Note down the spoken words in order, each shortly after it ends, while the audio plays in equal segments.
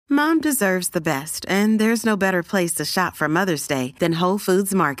Mom deserves the best, and there's no better place to shop for Mother's Day than Whole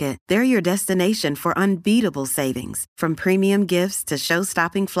Foods Market. They're your destination for unbeatable savings, from premium gifts to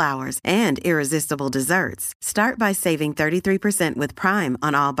show-stopping flowers and irresistible desserts. Start by saving 33% with Prime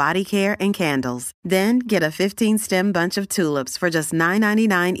on all body care and candles. Then get a 15-stem bunch of tulips for just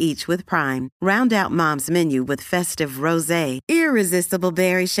 $9.99 each with Prime. Round out Mom's menu with festive rosé, irresistible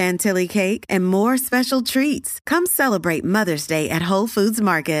berry chantilly cake, and more special treats. Come celebrate Mother's Day at Whole Foods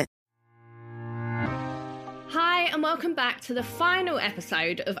Market. Hi, and welcome back to the final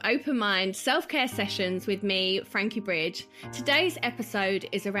episode of Open Mind Self-Care Sessions with me, Frankie Bridge. Today's episode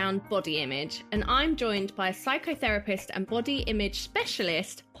is around body image, and I'm joined by psychotherapist and body image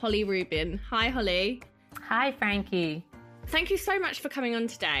specialist, Holli Rubin. Hi, Holli. Hi, Frankie. Thank you so much for coming on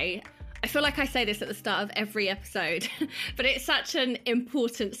today. I feel like I say this at the start of every episode, but it's such an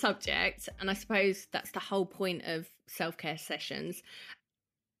important subject, and I suppose that's the whole point of self-care sessions.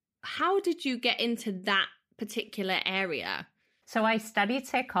 How did you get into that particular area? So I studied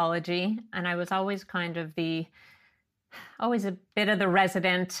psychology, and I was always always a bit of the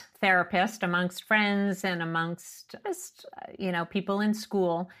resident therapist amongst friends and amongst just, people in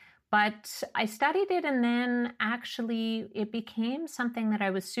school. But I studied it, and then actually it became something that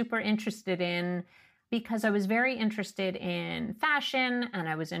I was super interested in because I was very interested in fashion, and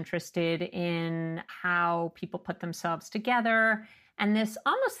I was interested in how people put themselves together, and this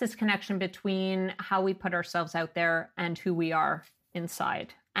connection between how we put ourselves out there and who we are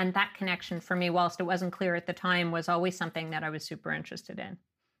inside. And that connection for me, whilst it wasn't clear at the time, was always something that I was super interested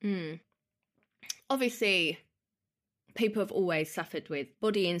in. Obviously, people have always suffered with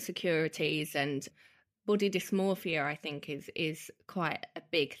body insecurities, and body dysmorphia, I think, is quite a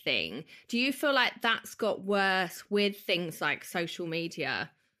big thing. Do you feel like that's got worse with things like social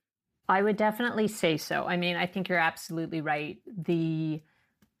media? I would definitely say so. I mean, I think you're absolutely right.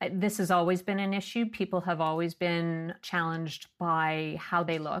 This has always been an issue. People have always been challenged by how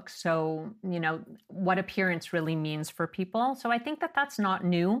they look. So, what appearance really means for people. So I think that that's not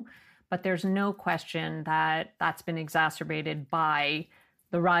new, but there's no question that that's been exacerbated by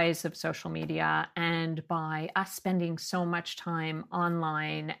the rise of social media and by us spending so much time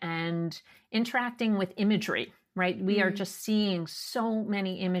online and interacting with imagery. Right? We are just seeing so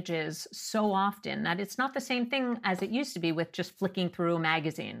many images so often that it's not the same thing as it used to be with just flicking through a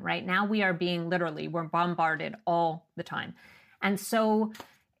magazine, right? Now we're bombarded all the time. And so,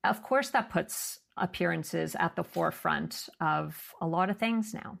 of course, that puts appearances at the forefront of a lot of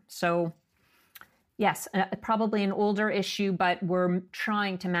things now. So, yes, probably an older issue, but we're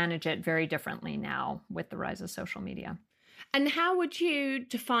trying to manage it very differently now with the rise of social media. And how would you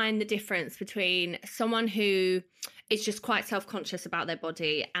define the difference between someone who is just quite self-conscious about their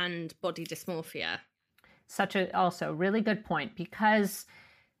body and body dysmorphia? Also really good point, because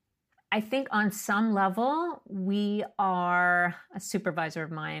I think on some level a supervisor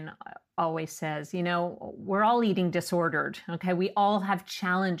of mine always says, we're all eating disordered. Okay. We all have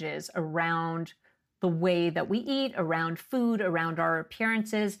challenges around the way that we eat, around food, around our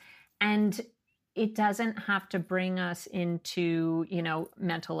appearances. And it doesn't have to bring us into,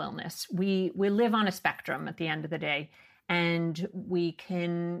 mental illness. We live on a spectrum at the end of the day. And we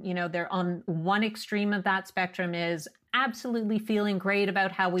can, they're on one extreme of that spectrum is absolutely feeling great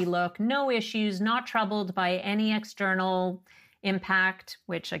about how we look, no issues, not troubled by any external impact,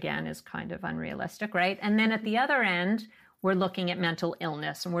 which again is kind of unrealistic, right? And then at the other end, we're looking at mental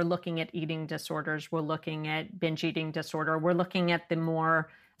illness, and we're looking at eating disorders. We're looking at binge eating disorder. We're looking at the more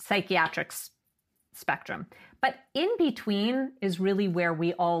psychiatric spectrum. But in between is really where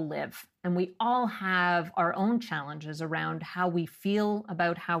we all live. And we all have our own challenges around how we feel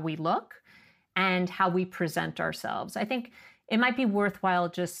about how we look and how we present ourselves. I think it might be worthwhile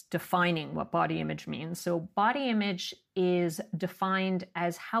just defining what body image means. So body image is defined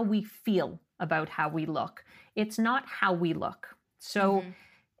as how we feel about how we look. It's not how we look. So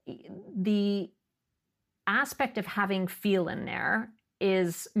the aspect of having feel in there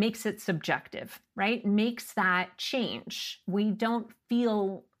makes it subjective, right? Makes that change. We don't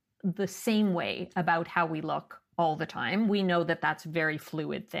feel the same way about how we look all the time. We know that that's a very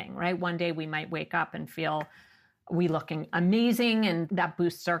fluid thing, right? One day we might wake up and feel we looking amazing, and that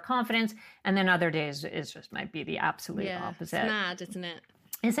boosts our confidence. And then other days it just might be the absolute opposite. It's mad, isn't it?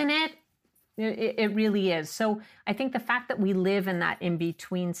 Isn't it? It really is. So I think the fact that we live in that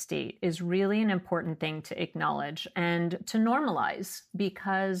in-between state is really an important thing to acknowledge and to normalize,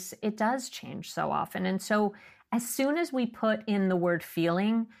 because it does change so often. And so as soon as we put in the word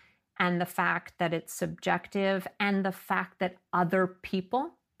feeling and the fact that it's subjective and the fact that other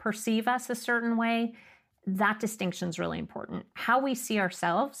people perceive us a certain way, that distinction is really important. How we see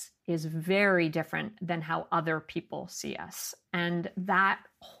ourselves is very different than how other people see us. And that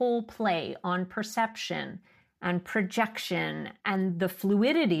whole play on perception and projection and the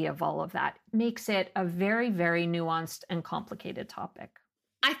fluidity of all of that makes it a very, very nuanced and complicated topic.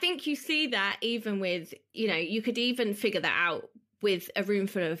 I think you see that even with, you could even figure that out with a room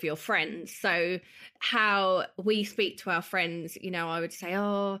full of your friends. So how we speak to our friends, I would say,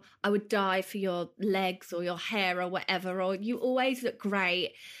 oh, I would die for your legs or your hair or whatever, or you always look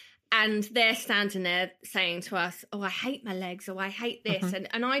great. And they're standing there saying to us, oh, I hate my legs, or I hate this. Mm-hmm.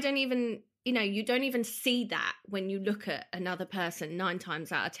 And I don't even, you don't even see that when you look at another person 9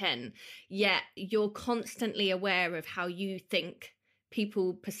 times out of 10, yet you're constantly aware of how you think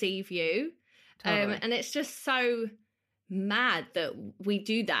people perceive you. Totally. And it's just so mad that we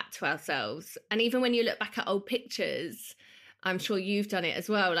do that to ourselves. And even when you look back at old pictures, I'm sure you've done it as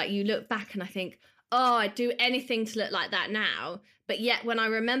well, like you look back and I think, oh, I'd do anything to look like that now. But yet when I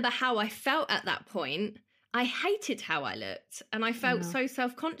remember how I felt at that point, I hated how I looked and I felt so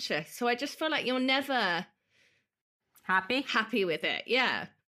self-conscious. So I just feel like you're never happy with it. Yeah.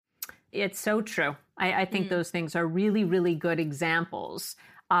 It's so true. I think those things are really, really good examples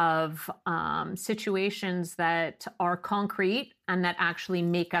of situations that are concrete and that actually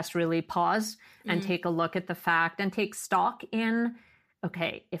make us really pause and take a look at the fact and take stock in,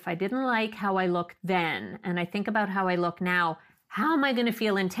 okay, if I didn't like how I looked then and I think about how I look now, how am I going to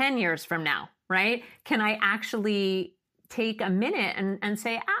feel in 10 years from now, right? Can I actually take a minute and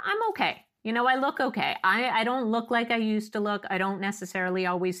say, I'm okay. I look okay. I don't look like I used to look. I don't necessarily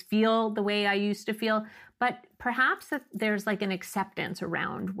always feel the way I used to feel, but perhaps that there's like an acceptance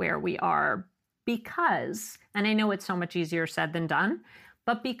around where we are because, and I know it's so much easier said than done,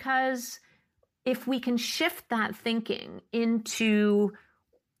 but because if we can shift that thinking into,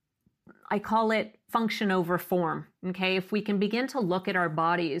 I call it function over form, okay? If we can begin to look at our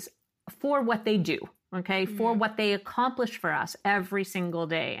bodies for what they do, okay, for what they accomplish for us every single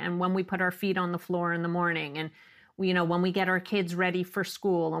day. And when we put our feet on the floor in the morning and, when we get our kids ready for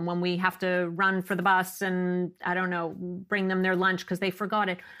school and when we have to run for the bus and, bring them their lunch because they forgot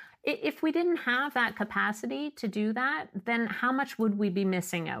it. If we didn't have that capacity to do that, then how much would we be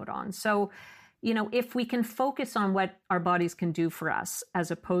missing out on? So, if we can focus on what our bodies can do for us as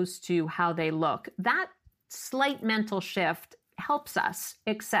opposed to how they look, that slight mental shift helps us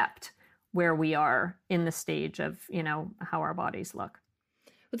accept where we are in the stage of, how our bodies look.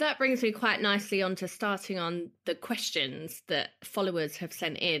 Well, that brings me quite nicely on to starting on the questions that followers have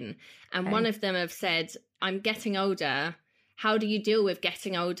sent in. And one of them have said, I'm getting older. How do you deal with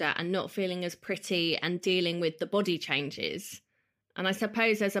getting older and not feeling as pretty and dealing with the body changes? And I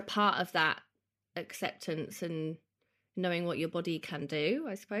suppose there's a part of that acceptance and knowing what your body can do,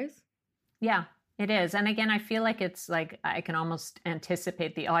 I suppose. Yeah. It is. And again, I feel like it's like I can almost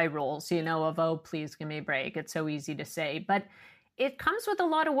anticipate the eye rolls, of, oh, please give me a break. It's so easy to say, but it comes with a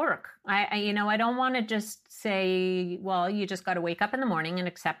lot of work. I don't want to just say, well, you just got to wake up in the morning and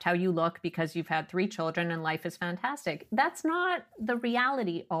accept how you look because you've had 3 children and life is fantastic. That's not the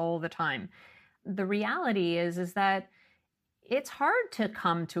reality all the time. The reality is that it's hard to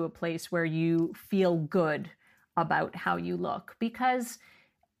come to a place where you feel good about how you look because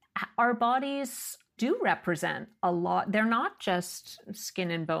our bodies do represent a lot. They're not just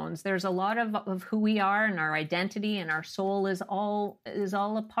skin and bones. There's a lot of who we are and our identity and our soul is all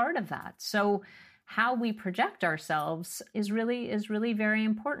a part of that. So how we project ourselves is really very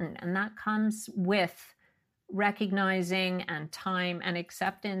important. And that comes with recognizing and time and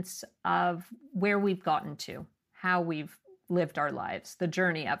acceptance of where we've gotten to, how we've lived our lives, the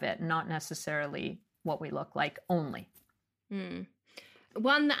journey of it, not necessarily what we look like only.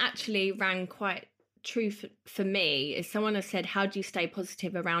 One that actually rang quite true for me is someone has said, how do you stay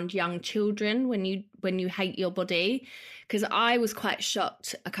positive around young children when you hate your body? Because I was quite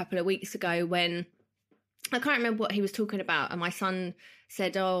shocked a couple of weeks ago when I can't remember what he was talking about, and my son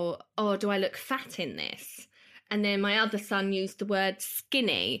said, oh, do I look fat in this? And then my other son used the word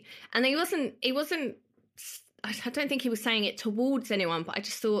skinny, and he wasn't I don't think he was saying it towards anyone, but I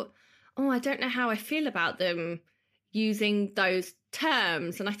just thought, I don't know how I feel about them using those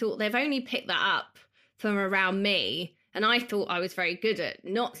terms. And I thought they've only picked that up from around me. And I thought I was very good at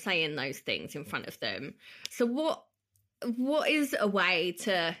not saying those things in front of them. So what is a way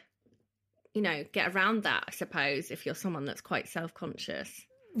to, get around that, I suppose, if you're someone that's quite self-conscious?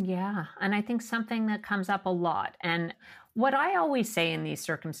 Yeah. And I think something that comes up a lot. And what I always say in these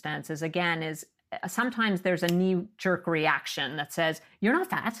circumstances, again, is sometimes there's a knee-jerk reaction that says, you're not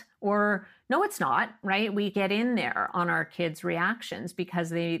fat, or no, it's not, right? We get in there on our kids' reactions because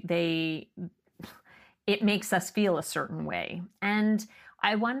they it makes us feel a certain way. And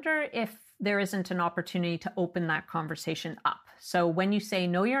I wonder if there isn't an opportunity to open that conversation up. So when you say,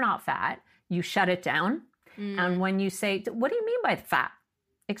 no, you're not fat, you shut it down. And when you say, what do you mean by fat?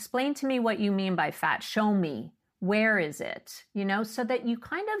 Explain to me what you mean by fat. Show me. Where is it? So that you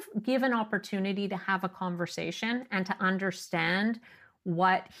kind of give an opportunity to have a conversation and to understand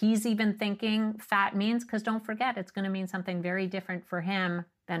what he's even thinking fat means. Because don't forget, it's going to mean something very different for him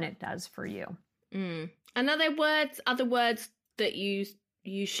than it does for you. And are there other words that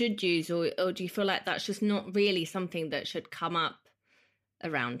you should use, or do you feel like that's just not really something that should come up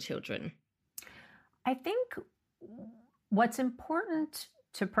around children? I think what's important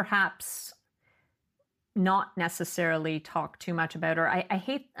to perhaps not necessarily talk too much about, or I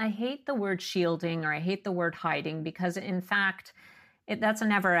hate the word shielding, or I hate the word hiding, because in fact, that's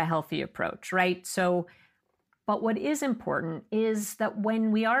never a healthy approach, right? So, but what is important is that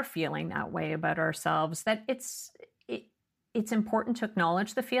when we are feeling that way about ourselves, that it's important to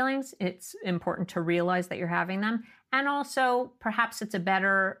acknowledge the feelings. It's important to realize that you're having them. And also, perhaps it's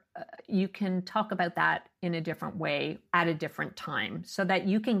you can talk about that in a different way at a different time so that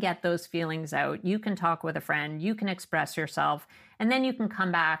you can get those feelings out. You can talk with a friend, you can express yourself, and then you can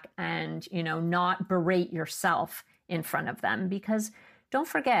come back and, not berate yourself in front of them. Because don't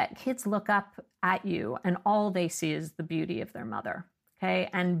forget, kids look up at you and all they see is the beauty of their mother. Okay.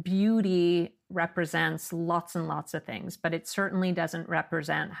 And beauty represents lots and lots of things, but it certainly doesn't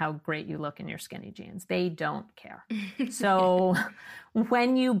represent how great you look in your skinny jeans. They don't care. So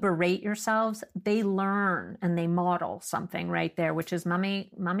when you berate yourselves, they learn and they model something right there, which is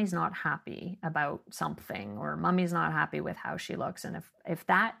mommy's not happy about something, or mommy's not happy with how she looks. And if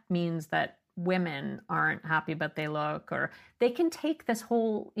that means that women aren't happy but they look, or they can take this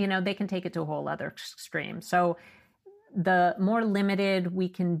whole, they can take it to a whole other extreme. So the more limited we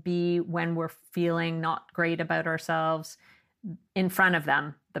can be when we're feeling not great about ourselves in front of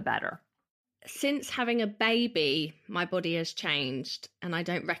them, the better. Since having a baby, my body has changed and I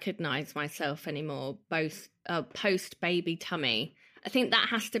don't recognize myself anymore, both post-baby tummy. I think that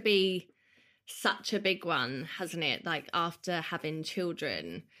has to be such a big one, hasn't it? Like after having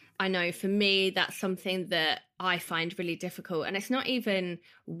children. I know for me, that's something that I find really difficult. And it's not even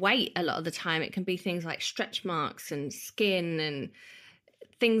weight a lot of the time. It can be things like stretch marks and skin and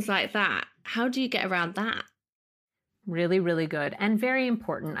things like that. How do you get around that? Really, really good. And very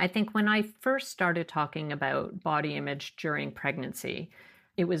important. I think when I first started talking about body image during pregnancy,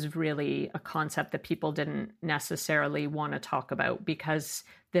 it was really a concept that people didn't necessarily want to talk about, because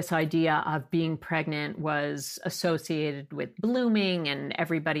this idea of being pregnant was associated with blooming and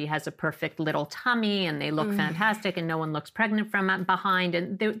everybody has a perfect little tummy and they look fantastic and no one looks pregnant from behind.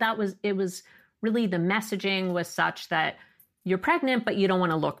 And it was really, the messaging was such that you're pregnant, but you don't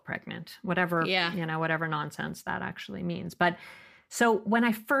want to look pregnant, whatever nonsense that actually means. But so when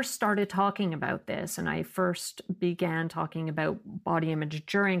I first started talking about this, and I first began talking about body image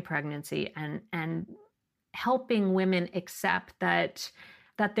during pregnancy and helping women accept that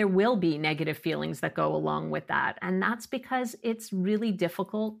there will be negative feelings that go along with that. And that's because it's really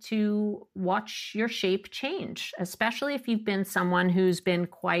difficult to watch your shape change, especially if you've been someone who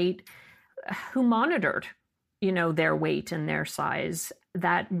monitored, their weight and their size,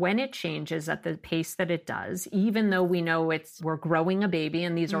 that when it changes at the pace that it does, even though we know we're growing a baby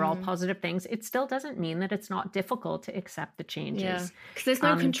and these are all positive things, it still doesn't mean that it's not difficult to accept the changes. Yeah, because there's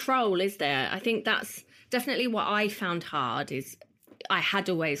no control, is there? I think that's definitely what I found hard, is I had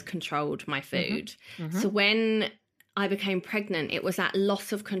always controlled my food. So when I became pregnant, it was that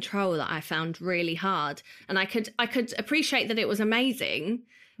loss of control that I found really hard. And I could appreciate that it was amazing,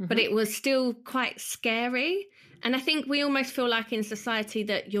 but it was still quite scary. And I think we almost feel like in society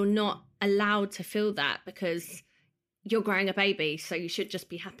that you're not allowed to feel that because you're growing a baby, so you should just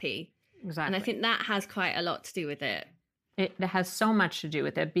be happy. Exactly. And I think that has quite a lot to do with it. It has so much to do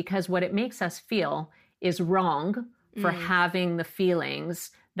with it, because what it makes us feel is wrong for having the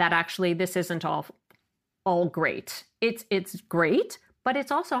feelings that actually this isn't all great. It's great, but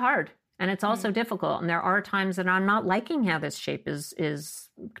it's also hard. And it's also difficult. And there are times that I'm not liking how this shape is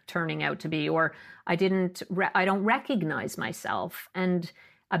turning out to be, or I don't recognize myself. And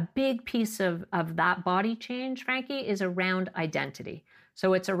a big piece of that body change, Frankie, is around identity.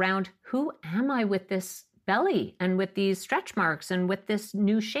 So it's around, who am I with this belly and with these stretch marks and with this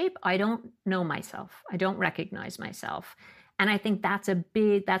new shape? I don't know myself. I don't recognize myself. And I think that's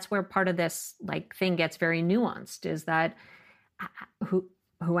where part of this thing gets very nuanced, is that who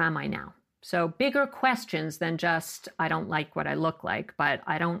am I now? So bigger questions than just, I don't like what I look like, but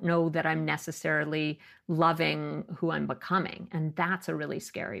I don't know that I'm necessarily loving who I'm becoming. And that's a really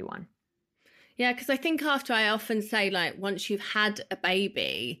scary one. Yeah, because I think after, I often say, like, once you've had a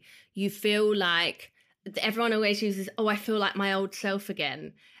baby, you feel like, everyone always uses, oh, I feel like my old self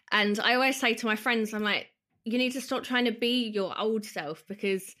again. And I always say to my friends, I'm like, you need to stop trying to be your old self,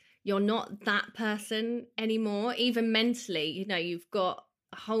 because you're not that person anymore. Even mentally, you know, you've got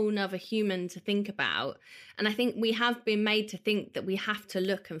a whole nother human to think about. And I think we have been made to think that we have to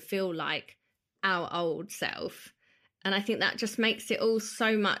look and feel like our old self. And I think that just makes it all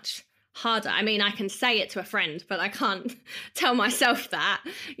so much harder. I mean, I can say it to a friend, but I can't tell myself that,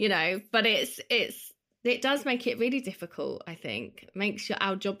 you know, but it does make it really difficult. I think it makes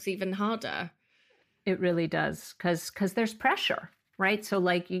our jobs even harder. It really does. Because there's pressure, right? So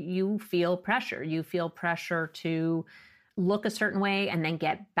like you feel pressure. You feel pressure to look a certain way and then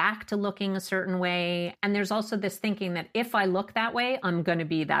get back to looking a certain way. And there's also this thinking that if I look that way, I'm going to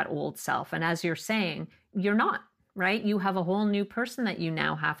be that old self. And as you're saying, you're not, right? You have a whole new person that you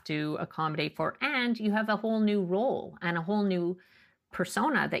now have to accommodate for. And you have a whole new role and a whole new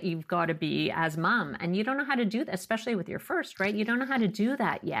persona that you've got to be as mom. And you don't know how to do that, especially with your first, right? You don't know how to do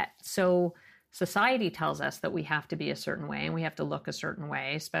that yet. So society tells us that we have to be a certain way and we have to look a certain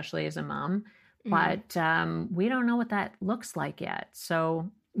way, especially as a mom. But we don't know what that looks like yet.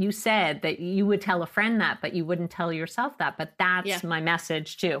 So you said that you would tell a friend that, but you wouldn't tell yourself that. But that's my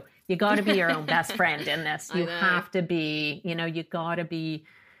message too. You got to be your own best friend in this. You have to be, you know, you got to be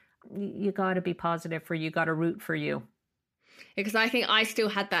positive for you. Got to root for you. Because I think I still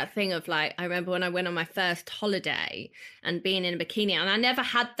had that thing of like, I remember when I went on my first holiday and being in a bikini, and I never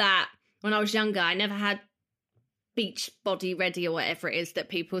had that when I was younger. I never had beach body ready or whatever it is that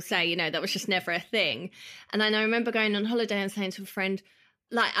people say, you know, that was just never a thing. And then I remember going on holiday and saying to a friend,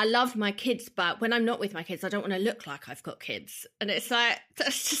 like, I love my kids, but when I'm not with my kids, I don't want to look like I've got kids. And it's like,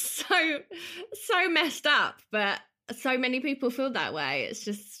 that's just so messed up. But so many people feel that way. It's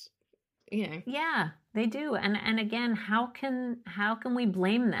just, you know. Yeah, they do. And again, how can we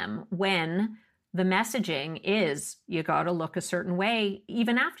blame them when the messaging is you got to look a certain way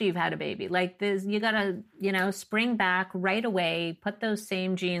even after you've had a baby? Like this, you got to, you know, spring back right away, put those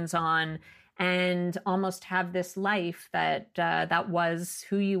same jeans on and almost have this life that that was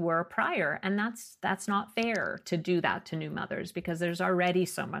who you were prior. And that's not fair to do that to new mothers, because there's already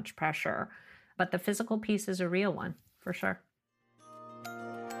so much pressure. But the physical piece is a real one, for sure.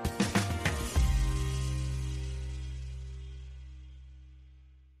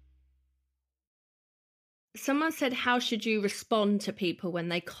 Someone said, how should you respond to people when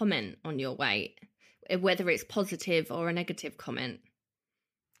they comment on your weight, whether it's positive or a negative comment?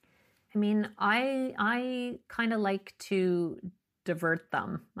 I mean, I kind of like to divert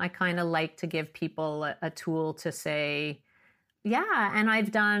them. I kind of like to give people a tool to say, yeah, and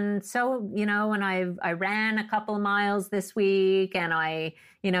I've done so, you know, and I ran a couple of miles this week, and I,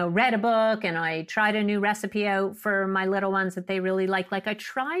 you know, read a book, and I tried a new recipe out for my little ones that they really like. Like I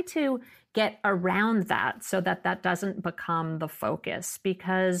try to get around that so that that doesn't become the focus,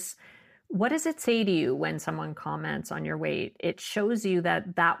 because what does it say to you when someone comments on your weight? It shows you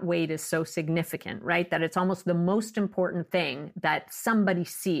that that weight is so significant, right? That it's almost the most important thing that somebody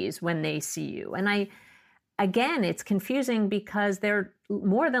sees when they see you. And again, it's confusing because they're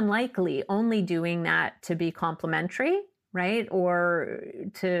more than likely only doing that to be complimentary, right? Or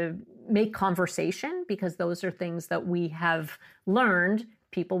to make conversation, because those are things that we have learned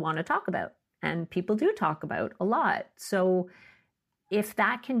people want to talk about, and people do talk about a lot. So if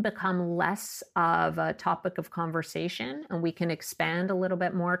that can become less of a topic of conversation and we can expand a little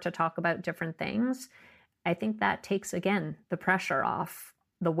bit more to talk about different things, I think that takes, again, the pressure off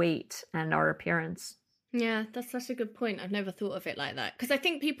the weight and our appearance. Yeah, that's such a good point. I've never thought of it like that. Because I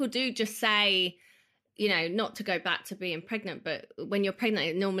think people do just say, you know, not to go back to being pregnant, but when you're pregnant,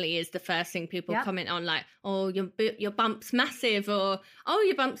 it normally is the first thing people comment on, like, oh, your bump's massive, or oh,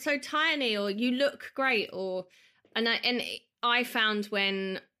 your bump's so tiny, or you look great, or and I found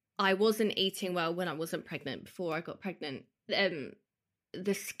when I wasn't eating well when I wasn't pregnant, before I got pregnant,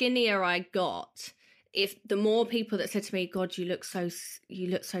 the skinnier I got, if the more people that said to me, God, you look so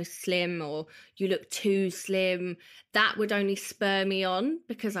slim, or you look too slim, that would only spur me on,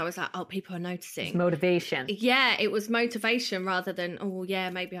 because I was like, oh, people are noticing. It's motivation. Yeah, it was motivation rather than, oh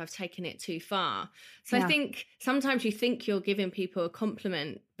yeah, maybe I've taken it too far. So I think sometimes you think you're giving people a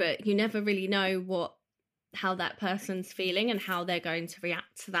compliment, but you never really know how that person's feeling and how they're going to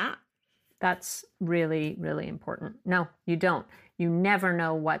react to that. That's really, really important. No, you don't. You never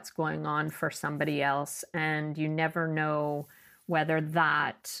know what's going on for somebody else, and you never know whether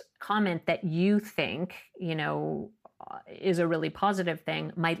that comment that you think, you know, is a really positive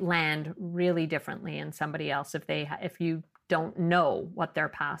thing might land really differently in somebody else if you don't know what their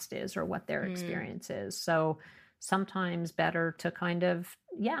past is or what their experience is. So sometimes better to kind of,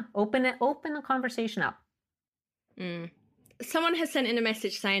 open the conversation up. Someone has sent in a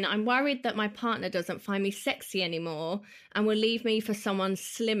message saying, I'm worried that my partner doesn't find me sexy anymore and will leave me for someone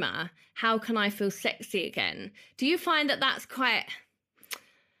slimmer. How can I feel sexy again? Do you find that that's quite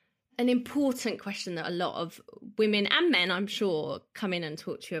an important question that a lot of women and men, I'm sure, come in and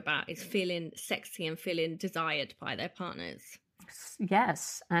talk to you about, is feeling sexy and feeling desired by their partners?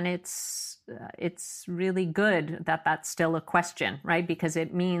 Yes. And it's really good that that's still a question, right? Because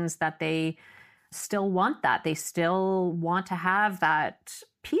it means that they still want that. They still want to have that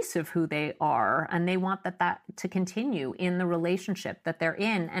piece of who they are, and they want that to continue in the relationship that they're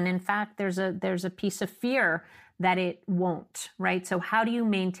in. And in fact, there's a piece of fear that it won't, right? So how do you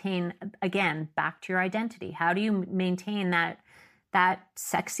maintain, again, back to your identity? How do you maintain that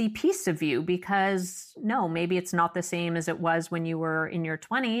sexy piece of you? Because no, maybe it's not the same as it was when you were in your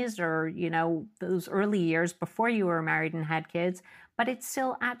 20s or, those early years before you were married and had kids, but it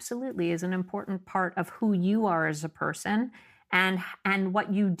still absolutely is an important part of who you are as a person and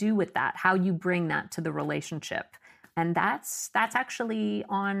what you do with that, how you bring that to the relationship. And that's actually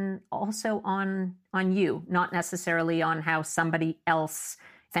also on you, not necessarily on how somebody else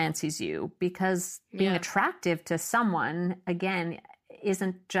fancies you, because being attractive to someone, again,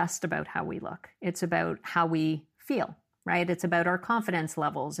 isn't just about how we look. It's about how we feel, right? It's about our confidence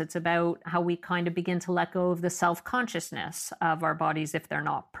levels. It's about how we kind of begin to let go of the self-consciousness of our bodies if they're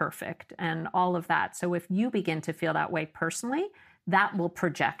not perfect and all of that. So if you begin to feel that way personally, that will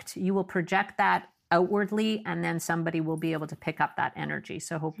project. You will project that outwardly, and then somebody will be able to pick up that energy.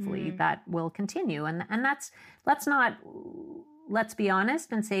 So hopefully that will continue. And let's be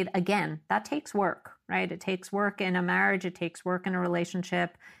honest and say, again, that takes work, right? It takes work in a marriage. It takes work in a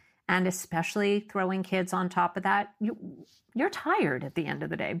relationship. And especially throwing kids on top of that, you're tired at the end of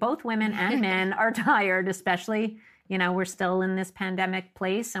the day. Both women and men are tired, especially, we're still in this pandemic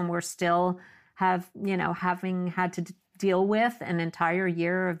place and we're still having had to deal with an entire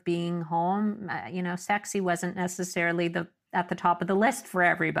year of being home. Sexy wasn't necessarily at the top of the list for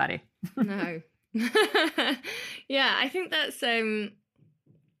everybody. No. Yeah, I think that's and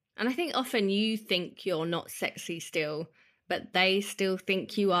I think often you think you're not sexy still, but they still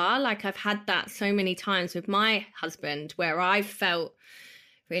think you are. Like I've had that so many times with my husband where I felt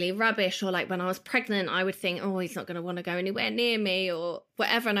really rubbish, or like when I was pregnant, I would think, oh, he's not going to want to go anywhere near me or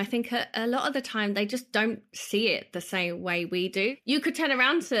whatever. And I think a lot of the time they just don't see it the same way we do. You could turn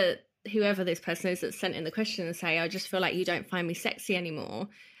around to whoever this person is that sent in the question and say, I just feel like you don't find me sexy anymore.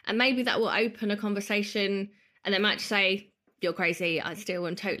 And maybe that will open a conversation and they might just say, you're crazy, I still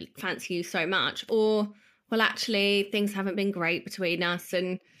and totally fancy you so much. Or, well, actually, things haven't been great between us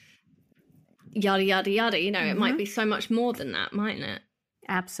and yada, yada, yada. It might be so much more than that, mightn't it?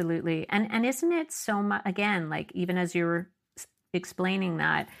 Absolutely. And isn't it so much, again, like even as you're explaining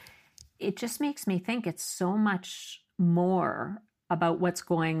that, it just makes me think it's so much more about what's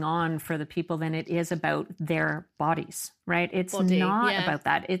going on for the people than it is about their bodies, right? It's not about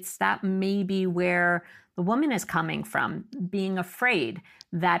that. It's that maybe where the woman is coming from, being afraid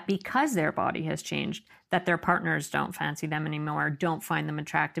that because their body has changed, that their partners don't fancy them anymore, don't find them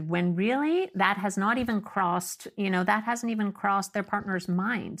attractive, when really that has not even crossed, that hasn't even crossed their partner's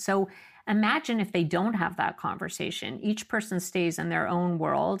mind. So imagine if they don't have that conversation. Each person stays in their own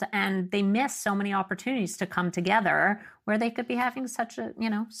world and they miss so many opportunities to come together where they could be having such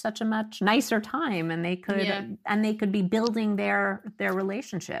a much nicer time, and they could be building their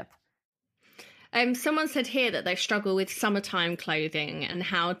relationship. Someone said here that they struggle with summertime clothing and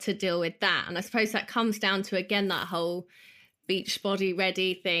how to deal with that. And I suppose that comes down to, again, that whole beach body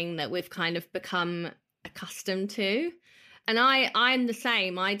ready thing that we've kind of become accustomed to. And I'm the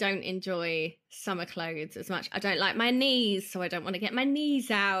same. I don't enjoy summer clothes as much. I don't like my knees, so I don't want to get my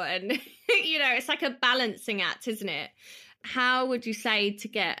knees out. And, it's like a balancing act, isn't it? How would you say to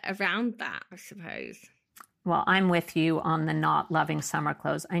get around that, I suppose? Well, I'm with you on the not loving summer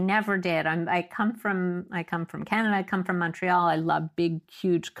clothes. I never did. I come from Canada. I come from Montreal. I love big,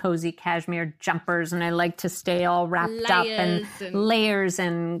 huge, cozy cashmere jumpers, and I like to stay all wrapped up and layers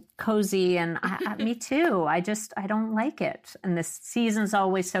and cozy. And me too. I don't like it. And the season's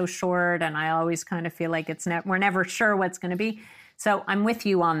always so short, and I always kind of feel like we're never sure what's going to be. So I'm with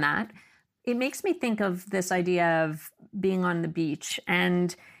you on that. It makes me think of this idea of being on the beach,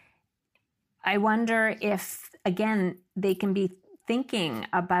 and I wonder if, again, they can be thinking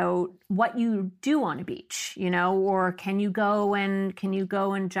about what you do on a beach, or can you go and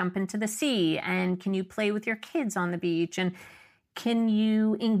jump into the sea, and can you play with your kids on the beach? And can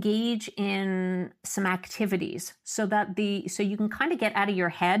you engage in some activities so you can kind of get out of your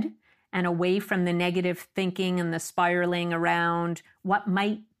head and away from the negative thinking and the spiraling around what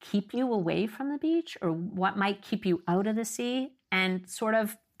might keep you away from the beach or what might keep you out of the sea, and sort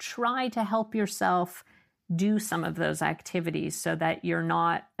of try to help yourself do some of those activities so that you're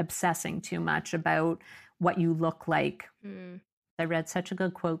not obsessing too much about what you look like. I read such a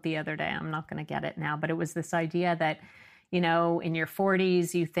good quote the other day. I'm not going to get it now, but it was this idea that, in your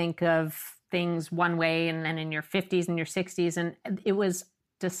 40s, you think of things one way, and then in your 50s and your 60s. And it was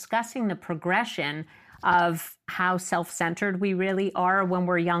discussing the progression of how self-centered we really are when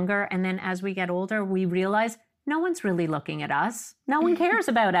we're younger. And then as we get older, we realize no one's really looking at us. No one cares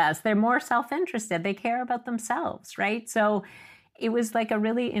about us. They're more self-interested. They care about themselves, right? So it was like a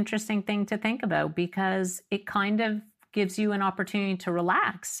really interesting thing to think about, because it kind of gives you an opportunity to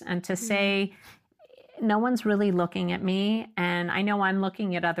relax and to say, no one's really looking at me. And I know I'm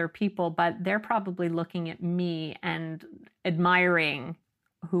looking at other people, but they're probably looking at me and admiring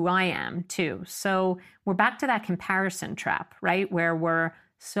who I am too. So we're back to that comparison trap, right? Where we're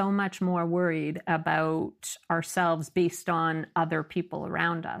so much more worried about ourselves based on other people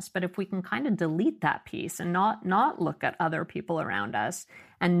around us. But if we can kind of delete that piece and not look at other people around us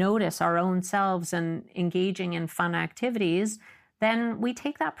and notice our own selves and engaging in fun activities, then we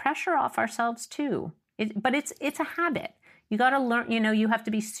take that pressure off ourselves too. But it's a habit. You got to learn, you have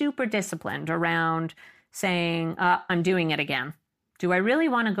to be super disciplined around saying, I'm doing it again. Do I really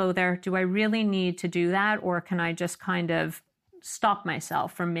want to go there? Do I really need to do that? Or can I just kind of stop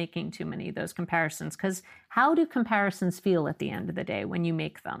myself from making too many of those comparisons? Because how do comparisons feel at the end of the day when you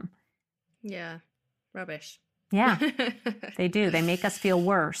make them? Yeah, rubbish. Yeah, they do. They make us feel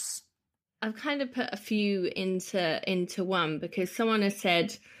worse. I've kind of put a few into one, because someone has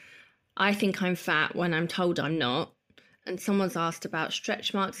said, I think I'm fat when I'm told I'm not. And someone's asked about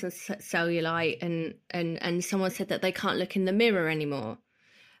stretch marks and cellulite, and someone said that they can't look in the mirror anymore.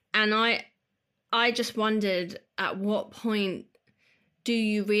 And I just wondered, at what point do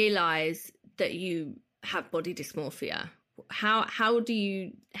you realize that you have body dysmorphia? How do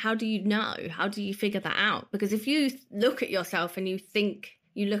you know? How do you figure that out? Because if you look at yourself and you think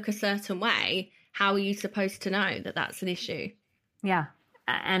you look a certain way, how are you supposed to know that that's an issue? Yeah.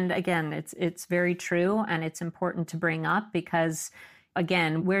 And again, it's very true, and it's important to bring up, because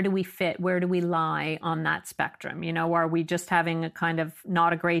again, where do we fit? Where do we lie on that spectrum? Are we just having a kind of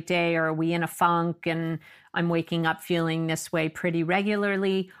not a great day, or are we in a funk and I'm waking up feeling this way pretty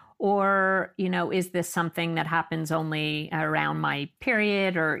regularly? Or, is this something that happens only around my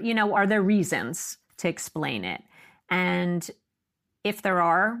period? Or, are there reasons to explain it? And if there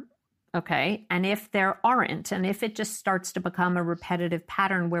are, okay. And if there aren't, and if it just starts to become a repetitive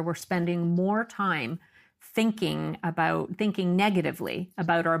pattern where we're spending more time thinking negatively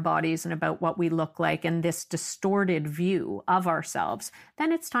about our bodies and about what we look like, and this distorted view of ourselves,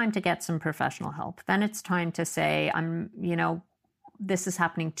 then it's time to get some professional help. Then it's time to say, this is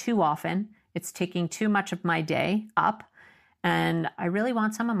happening too often. It's taking too much of my day up. And I really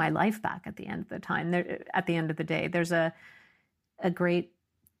want some of my life back at the end of the day. There's a great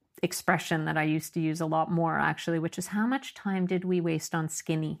expression that I used to use a lot more, actually, which is, how much time did we waste on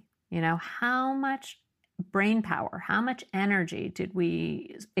skinny? How much brain power, how much energy did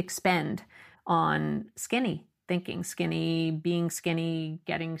we expend on skinny, thinking skinny, being skinny,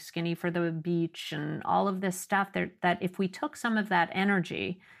 getting skinny for the beach, and all of this stuff that if we took some of that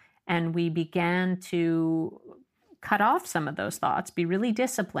energy and we began to cut off some of those thoughts, be really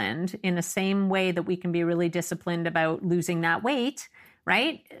disciplined in the same way that we can be really disciplined about losing that weight,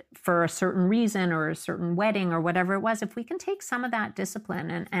 right? For a certain reason or a certain wedding or whatever it was, if we can take some of that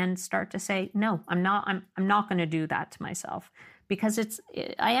discipline and start to say, no, I'm not going to do that to myself, because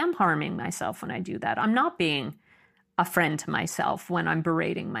I am harming myself when I do that. I'm not being a friend to myself when I'm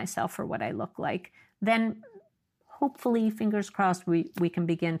berating myself for what I look like. Then hopefully, fingers crossed, we can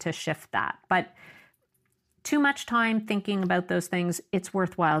begin to shift that. But too much time thinking about those things, it's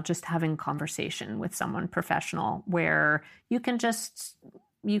worthwhile just having conversation with someone professional where you can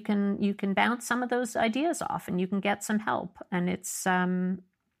bounce some of those ideas off and you can get some help. And it's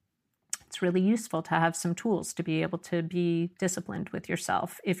really useful to have some tools to be able to be disciplined with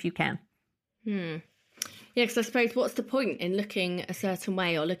yourself if you can. Yeah, because I suppose what's the point in looking a certain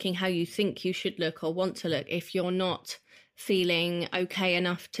way or looking how you think you should look or want to look if you're not feeling okay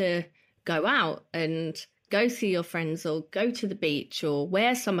enough to go out and go see your friends or go to the beach or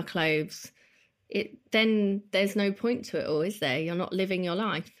wear summer clothes? Then there's no point to it all, is there? You're not living your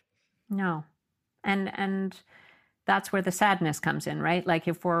life. No. And that's where the sadness comes in, right? Like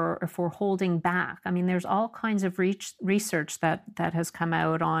if we're holding back, I mean, there's all kinds of research that has come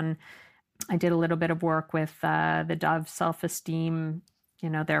out on. I did a little bit of work with the Dove self-esteem,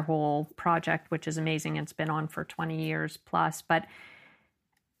 their whole project, which is amazing. It's been on for 20 years plus. But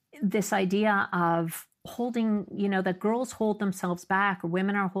this idea of holding, that girls hold themselves back, or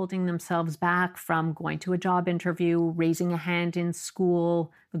women are holding themselves back from going to a job interview, raising a hand in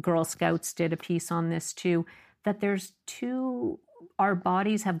school. The Girl Scouts did a piece on this too, that our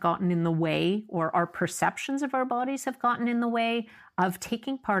bodies have gotten in the way, or our perceptions of our bodies have gotten in the way of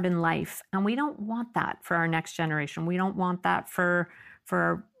taking part in life. And we don't want that for our next generation. We don't want that for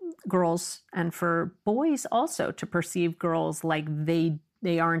girls and for boys also, to perceive girls like they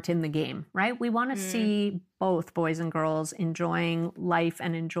aren't in the game, right? We want to see both boys and girls enjoying life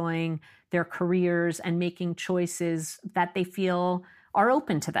and enjoying their careers and making choices that they feel are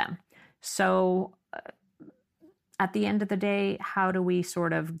open to them. So at the end of the day, how do we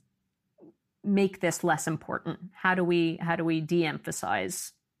sort of make this less important? How do we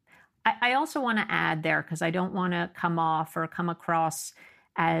de-emphasize? I also want to add there, because I don't want to come across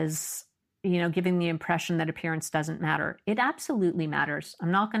as, giving the impression that appearance doesn't matter. It absolutely matters.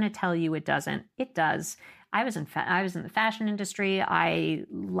 I'm not going to tell you it doesn't. It does. I was in the fashion industry. I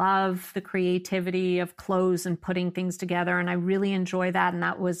love the creativity of clothes and putting things together, and I really enjoy that. And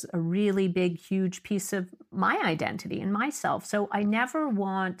that was a really big, huge piece of my identity and myself. So I never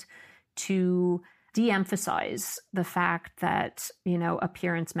want to de-emphasize the fact that,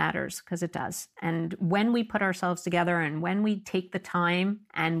 appearance matters, because it does. And when we put ourselves together and when we take the time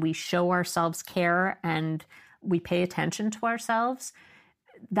and we show ourselves care and we pay attention to ourselves,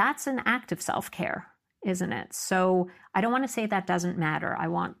 that's an act of self-care, isn't it? So I don't want to say that doesn't matter. I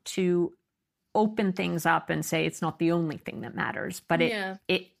want to open things up and say it's not the only thing that matters, but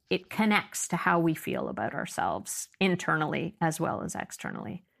it connects to how we feel about ourselves internally as well as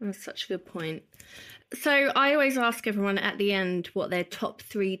externally. That's such a good point. So I always ask everyone at the end what their top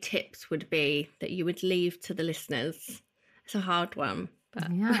 3 tips would be that you would leave to the listeners. It's a hard one.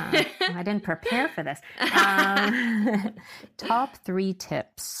 But... Yeah, I didn't prepare for this. Top 3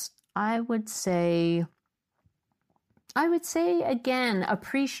 tips. I would say, again,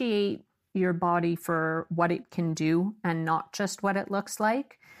 appreciate your body for what it can do and not just what it looks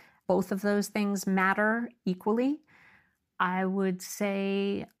like. Both of those things matter equally. I would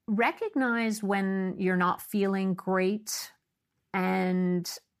say recognize when you're not feeling great. And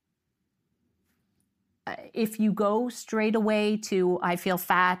if you go straight away to, I feel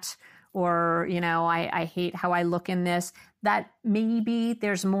fat, or, I hate how I look in this, that maybe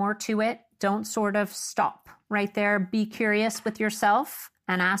there's more to it. Don't sort of stop right there. Be curious with yourself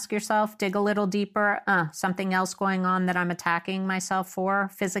and ask yourself, dig a little deeper, something else going on that I'm attacking myself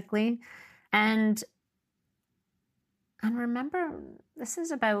for physically. And remember, this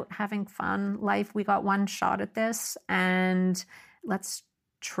is about having fun. Life, we got one shot at this, and let's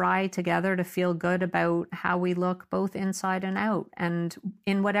try together to feel good about how we look both inside and out, and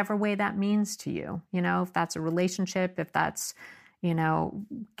in whatever way that means to you. If that's a relationship, if that's,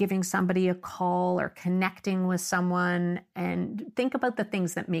 giving somebody a call or connecting with someone, and think about the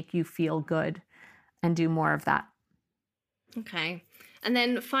things that make you feel good and do more of that. Okay. And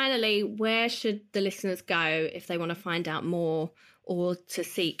then finally, where should the listeners go if they want to find out more or to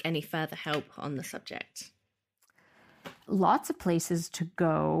seek any further help on the subject? Lots of places to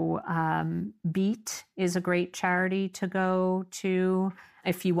go. Beat is a great charity to go to.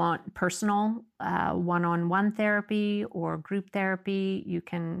 If you want personal one-on-one therapy or group therapy, you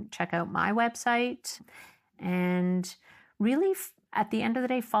can check out my website. And really, at the end of the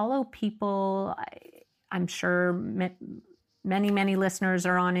day, follow people. I'm sure many listeners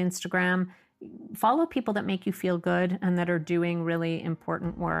are on Instagram. Follow people that make you feel good and that are doing really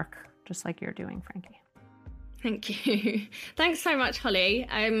important work, just like you're doing, Frankie. Thank you. Thanks so much, Holli.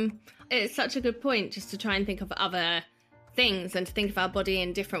 It's such a good point just to try and think of other things and to think of our body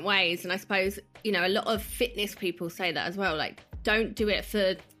in different ways. And I suppose, a lot of fitness people say that as well. Like, don't do it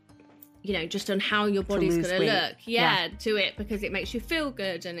for, just on how your body's going to look. Yeah, do it because it makes you feel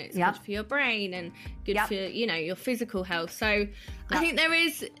good and it's good for your brain and good for, your physical health. So I think there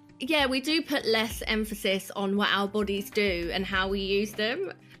is, we do put less emphasis on what our bodies do and how we use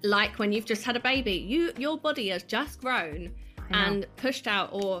them. Like when you've just had a baby, your body has just grown and pushed out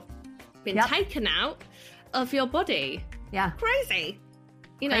or been taken out of your body. Yeah. Crazy.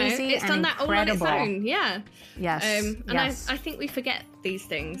 It's done that incredible. All on its own. Yeah. Yes. And I think we forget these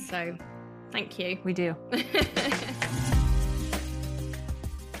things. So thank you. We do.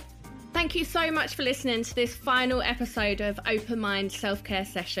 Thank you so much for listening to this final episode of Open Mind Self-Care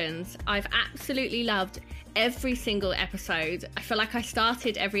Sessions. I've absolutely loved every single episode. I feel like I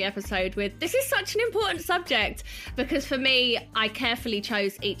started every episode with, this is such an important subject, because for me, I carefully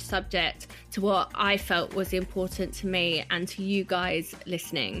chose each subject to what I felt was important to me and to you guys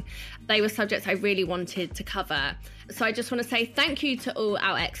listening. They were subjects I really wanted to cover. So I just want to say thank you to all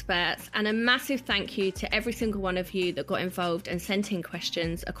our experts, and a massive thank you to every single one of you that got involved and sent in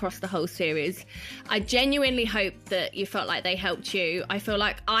questions across the whole series. I genuinely hope that you felt like they helped you. I feel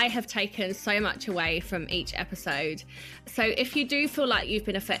like I have taken so much away from each episode. So if you do feel like you've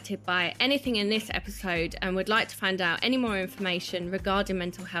been affected by anything in this episode and would like to find out any more information regarding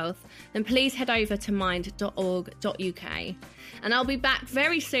mental health, then please head over to mind.org.uk. And I'll be back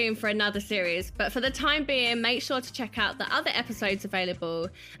very soon for another series. But for the time being, make sure to check out the other episodes available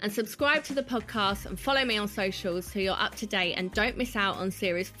and subscribe to the podcast and follow me on socials so you're up to date and don't miss out on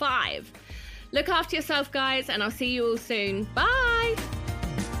series 5. Look after yourself, guys, and I'll see you all soon. Bye.